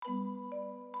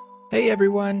Hey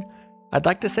everyone! I'd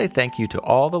like to say thank you to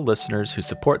all the listeners who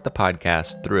support the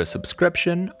podcast through a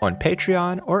subscription on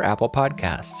Patreon or Apple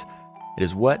Podcasts. It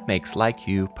is what makes Like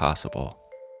You possible.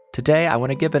 Today, I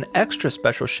want to give an extra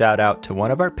special shout out to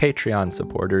one of our Patreon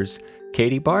supporters,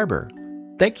 Katie Barber.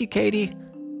 Thank you, Katie!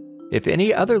 If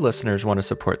any other listeners want to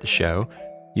support the show,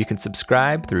 you can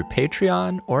subscribe through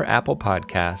Patreon or Apple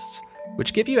Podcasts,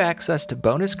 which give you access to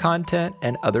bonus content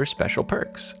and other special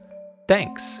perks.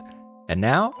 Thanks! And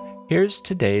now, here's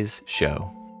today's show.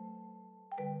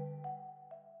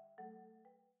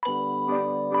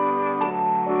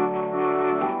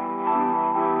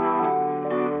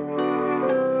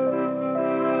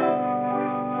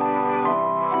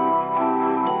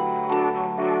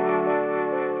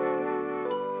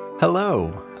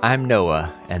 Hello, I'm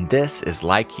Noah, and this is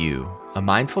Like You, a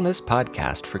mindfulness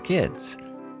podcast for kids.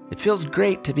 It feels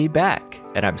great to be back,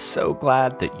 and I'm so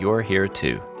glad that you're here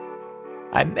too.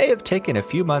 I may have taken a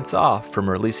few months off from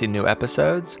releasing new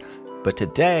episodes, but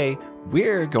today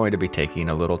we're going to be taking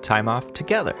a little time off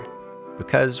together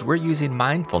because we're using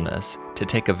mindfulness to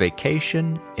take a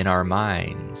vacation in our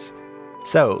minds.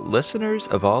 So, listeners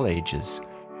of all ages,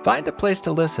 find a place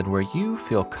to listen where you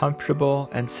feel comfortable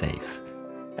and safe.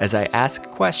 As I ask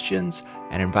questions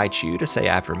and invite you to say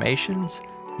affirmations,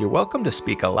 you're welcome to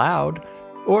speak aloud,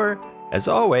 or, as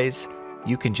always,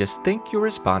 you can just think your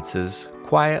responses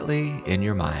quietly in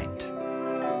your mind.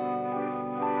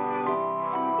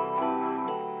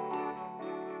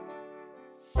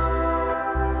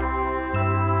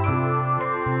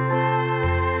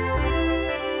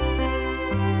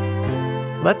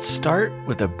 Let's start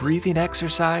with a breathing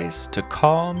exercise to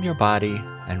calm your body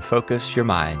and focus your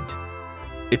mind.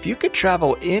 If you could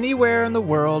travel anywhere in the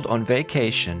world on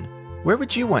vacation, where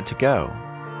would you want to go?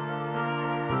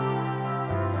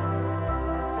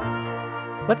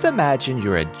 Let's imagine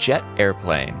you're a jet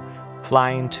airplane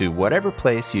flying to whatever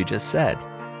place you just said.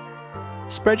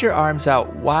 Spread your arms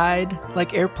out wide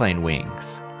like airplane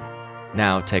wings.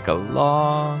 Now take a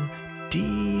long,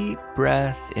 deep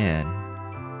breath in.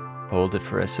 Hold it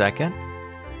for a second.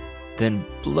 Then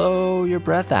blow your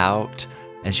breath out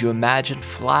as you imagine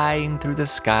flying through the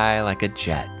sky like a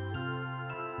jet.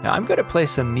 Now I'm going to play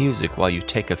some music while you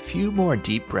take a few more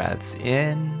deep breaths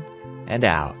in and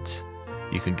out.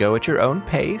 You can go at your own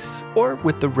pace or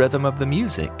with the rhythm of the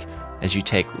music as you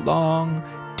take long,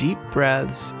 deep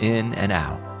breaths in and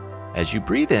out. As you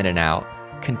breathe in and out,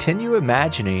 continue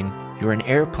imagining you're an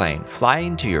airplane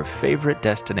flying to your favorite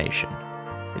destination.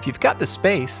 If you've got the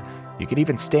space, you can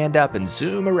even stand up and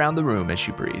zoom around the room as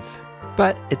you breathe.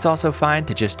 But it's also fine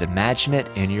to just imagine it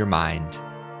in your mind.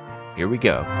 Here we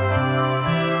go.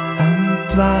 I'm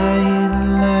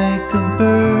flying like a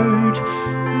bird.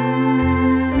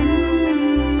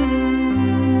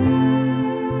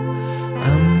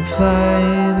 I'm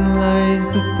flying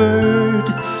like a bird.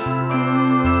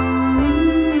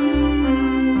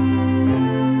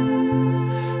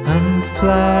 I'm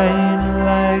flying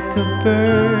like a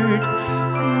bird.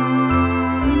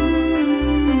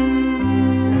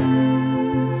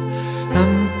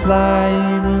 I'm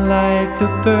flying like a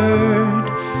bird.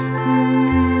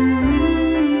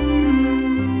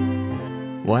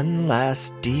 One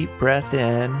last deep breath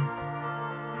in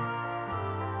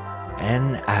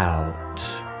and out.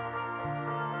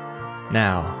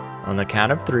 Now, on the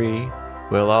count of 3,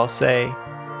 we'll all say,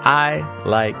 I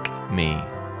like me.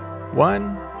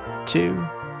 1, 2,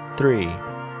 3.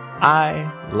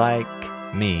 I like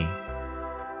me.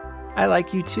 I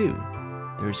like you too.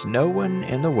 There's no one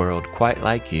in the world quite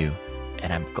like you,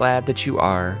 and I'm glad that you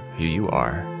are who you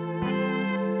are.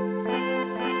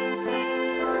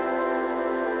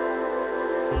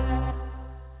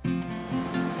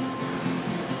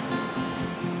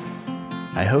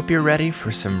 I hope you're ready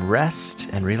for some rest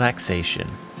and relaxation,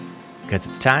 because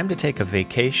it's time to take a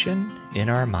vacation in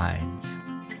our minds.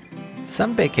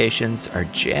 Some vacations are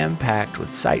jam-packed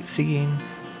with sightseeing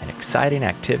and exciting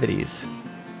activities.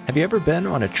 Have you ever been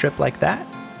on a trip like that?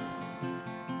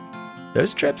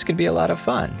 Those trips can be a lot of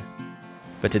fun,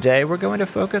 but today we're going to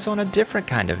focus on a different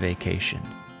kind of vacation,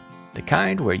 the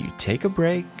kind where you take a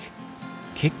break,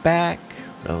 kick back,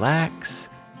 relax,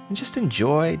 and just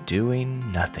enjoy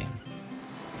doing nothing.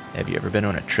 Have you ever been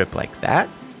on a trip like that?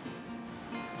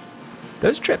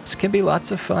 Those trips can be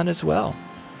lots of fun as well.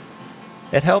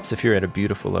 It helps if you're at a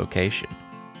beautiful location.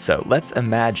 So let's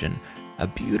imagine a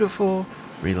beautiful,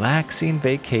 relaxing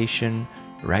vacation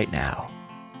right now.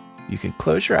 You can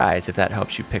close your eyes if that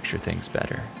helps you picture things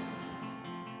better.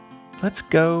 Let's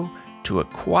go to a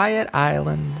quiet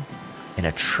island in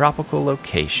a tropical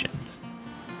location.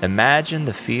 Imagine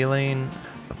the feeling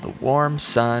of the warm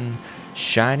sun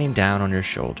shining down on your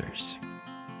shoulders.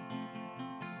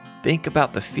 Think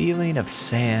about the feeling of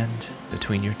sand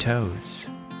between your toes.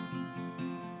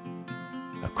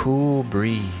 A cool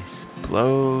breeze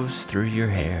blows through your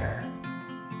hair.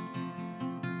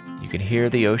 You can hear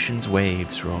the ocean's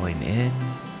waves rolling in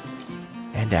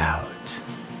and out.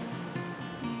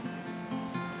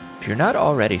 If you're not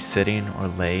already sitting or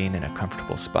laying in a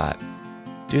comfortable spot,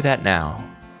 do that now.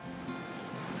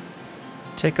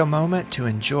 Take a moment to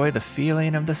enjoy the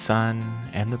feeling of the sun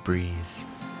and the breeze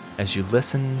as you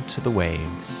listen to the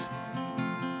waves.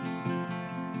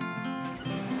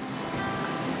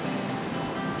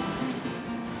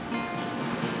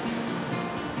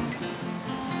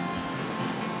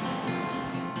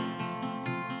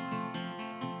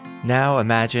 Now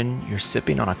imagine you're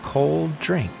sipping on a cold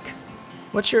drink.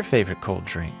 What's your favorite cold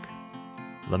drink?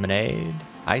 Lemonade,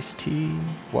 iced tea,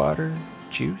 water,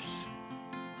 juice?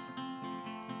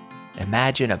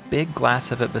 Imagine a big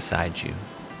glass of it beside you,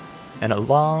 and a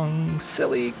long,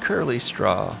 silly, curly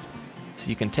straw, so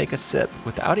you can take a sip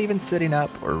without even sitting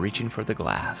up or reaching for the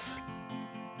glass.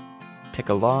 Take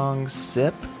a long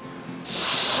sip.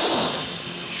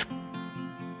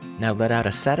 Now let out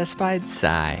a satisfied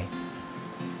sigh.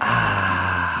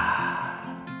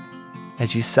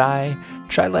 As you sigh,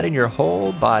 try letting your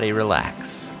whole body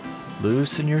relax.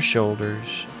 Loosen your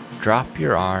shoulders, drop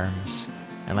your arms,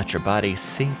 and let your body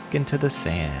sink into the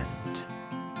sand.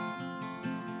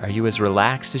 Are you as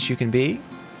relaxed as you can be?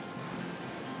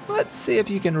 Let's see if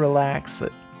you can relax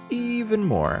even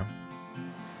more.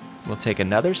 We'll take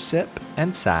another sip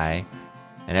and sigh,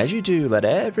 and as you do, let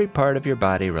every part of your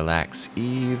body relax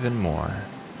even more.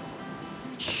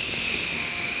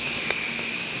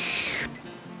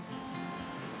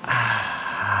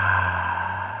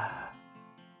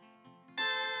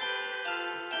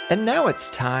 And now it's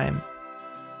time.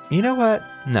 You know what?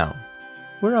 No,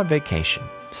 we're on vacation,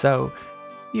 so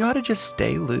you ought to just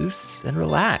stay loose and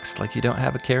relaxed like you don't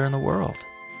have a care in the world.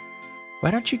 Why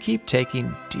don't you keep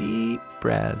taking deep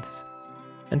breaths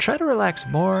and try to relax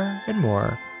more and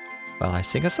more while I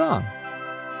sing a song?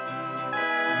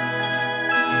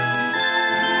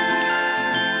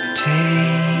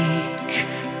 Take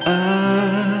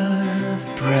a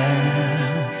breath.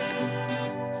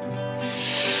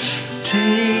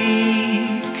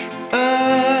 Take a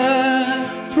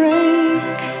break.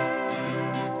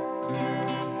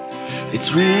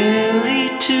 It's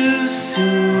really too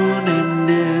soon, and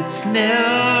it's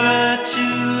never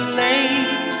too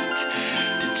late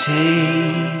to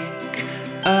take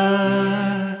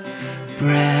a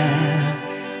breath.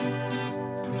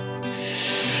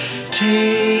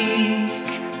 Take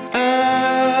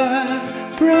a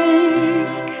break.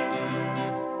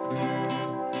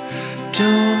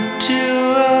 Don't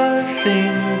do a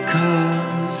thing,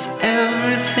 'cause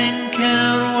everything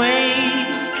can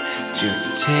wait.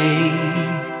 Just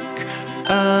take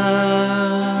a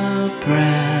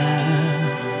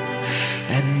breath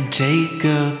and take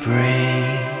a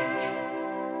break.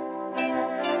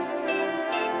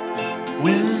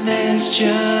 When there's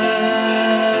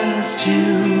just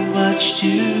too much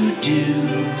to do,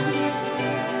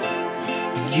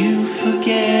 you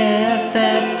forget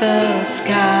that the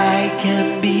sky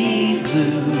can be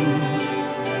blue.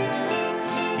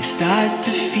 You start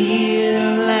to feel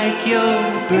like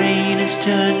your brain is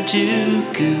turned to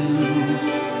goo.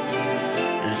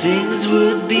 Things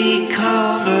would be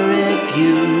calmer if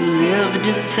you lived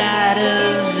inside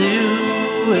a zoo.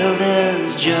 Well,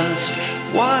 there's just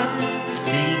one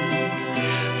thing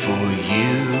for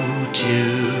you to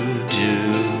do.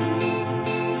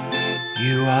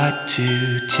 You ought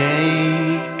to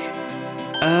take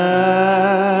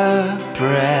a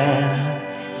breath.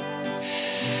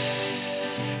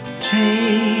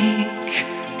 Take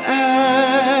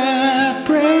a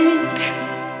break.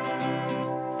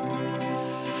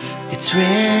 It's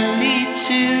really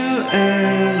too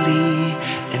early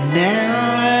and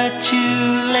never too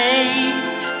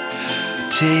late.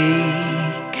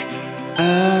 Take a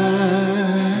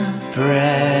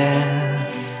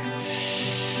breath.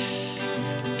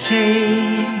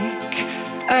 Take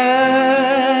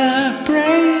a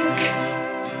break.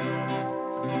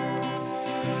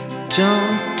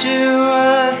 Don't do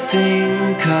a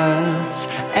thing, 'cause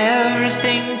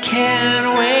everything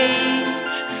can wait.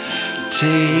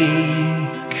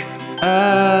 Take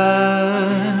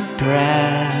a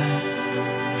breath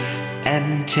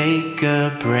and take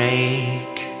a break.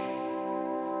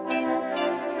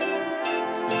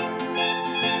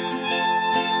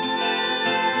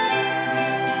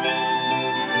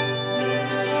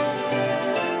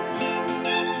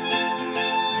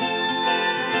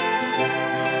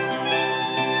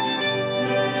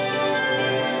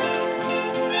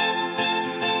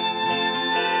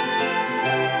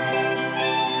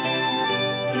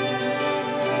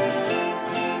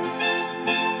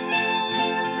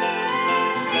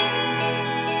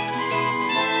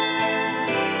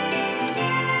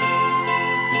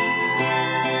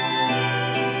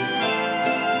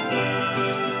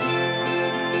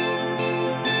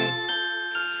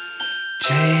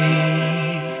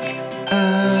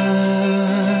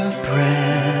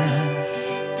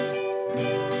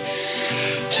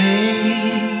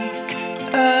 Take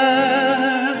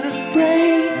a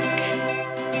break.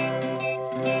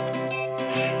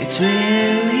 It's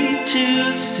really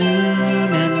too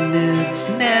soon, and it's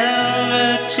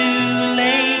never too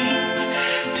late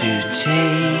to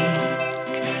take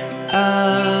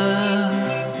a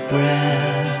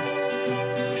breath.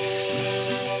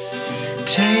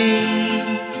 Take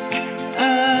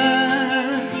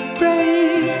a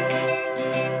break.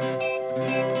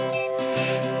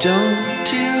 Don't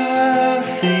do a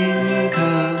thing,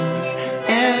 'cause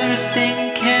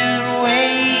everything can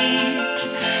wait.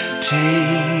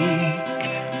 Take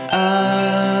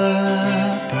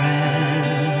a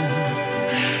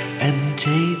breath and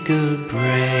take a break.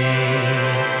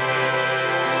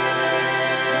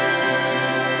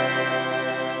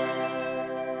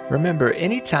 Remember,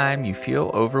 anytime you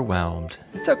feel overwhelmed,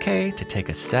 it's okay to take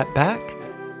a step back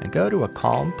and go to a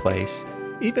calm place,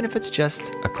 even if it's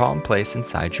just a calm place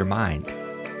inside your mind.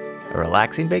 A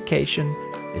relaxing vacation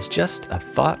is just a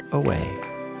thought away.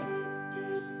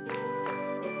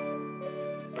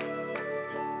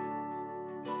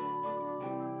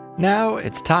 Now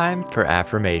it's time for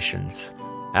affirmations.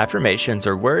 Affirmations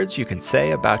are words you can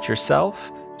say about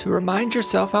yourself to remind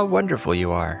yourself how wonderful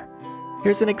you are.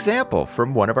 Here's an example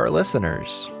from one of our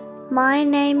listeners. My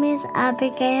name is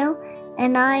Abigail,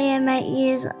 and I am 8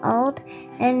 years old,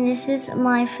 and this is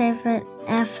my favorite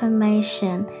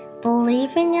affirmation.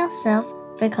 Believe in yourself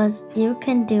because you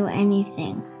can do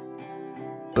anything.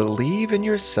 Believe in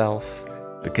yourself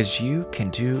because you can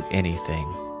do anything.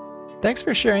 Thanks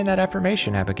for sharing that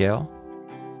affirmation, Abigail.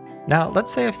 Now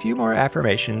let's say a few more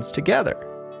affirmations together.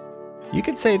 You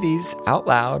can say these out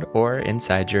loud or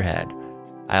inside your head.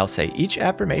 I'll say each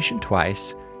affirmation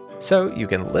twice, so you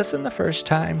can listen the first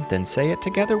time, then say it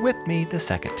together with me the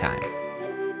second time.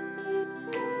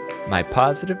 My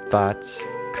positive thoughts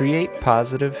create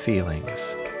positive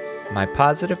feelings. My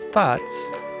positive thoughts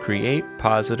create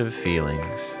positive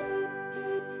feelings.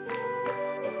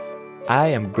 I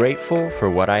am grateful for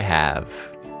what I have.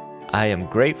 I am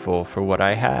grateful for what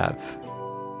I have.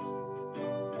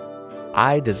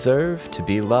 I deserve to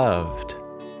be loved.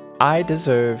 I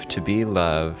deserve to be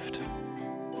loved.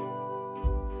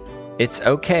 It's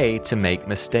okay to make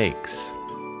mistakes.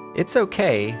 It's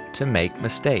okay to make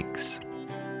mistakes.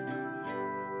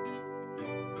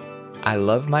 I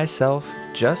love myself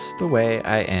just the way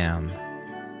I am.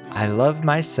 I love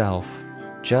myself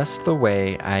just the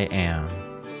way I am.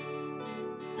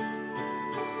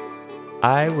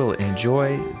 I will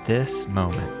enjoy this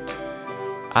moment.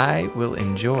 I will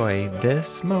enjoy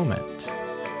this moment.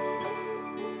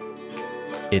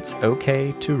 It's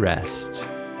okay to rest.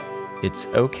 It's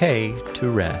okay to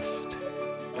rest.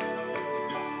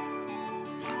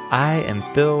 I am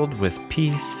filled with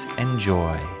peace and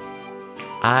joy.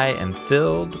 I am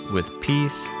filled with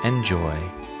peace and joy.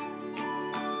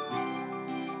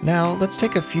 Now let's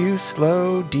take a few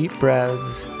slow, deep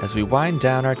breaths as we wind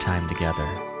down our time together.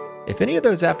 If any of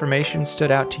those affirmations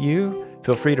stood out to you,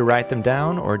 feel free to write them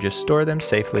down or just store them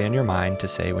safely in your mind to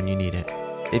say when you need it.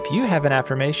 If you have an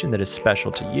affirmation that is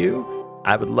special to you,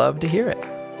 I would love to hear it.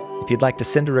 If you'd like to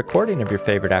send a recording of your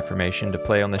favorite affirmation to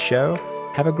play on the show,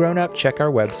 have a grown-up check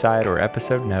our website or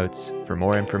episode notes for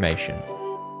more information.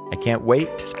 I can't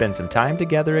wait to spend some time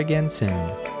together again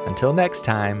soon. Until next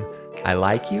time, I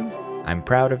like you, I'm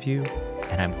proud of you,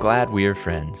 and I'm glad we are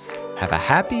friends. Have a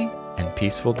happy and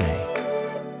peaceful day.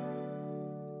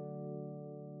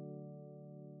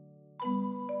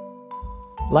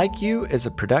 Like You is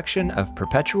a production of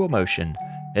Perpetual Motion.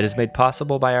 It is made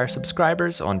possible by our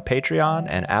subscribers on Patreon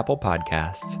and Apple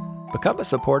Podcasts. Become a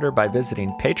supporter by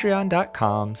visiting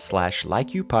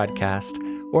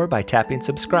patreon.com/likeyoupodcast or by tapping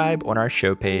subscribe on our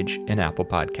show page in Apple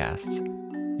Podcasts.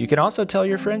 You can also tell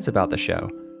your friends about the show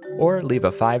or leave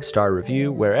a 5-star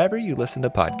review wherever you listen to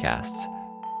podcasts.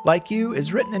 Like You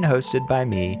is written and hosted by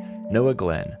me, Noah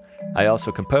Glenn. I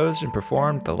also composed and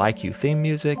performed the Like You theme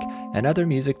music and other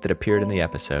music that appeared in the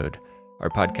episode. Our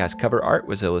podcast cover art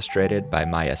was illustrated by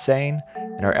Maya Sane,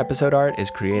 and our episode art is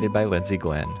created by Lindsay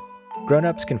Glenn.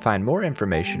 Grown-ups can find more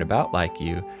information about Like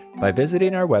You by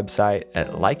visiting our website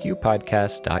at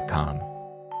likeyoupodcast.com.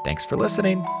 Thanks for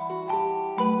listening.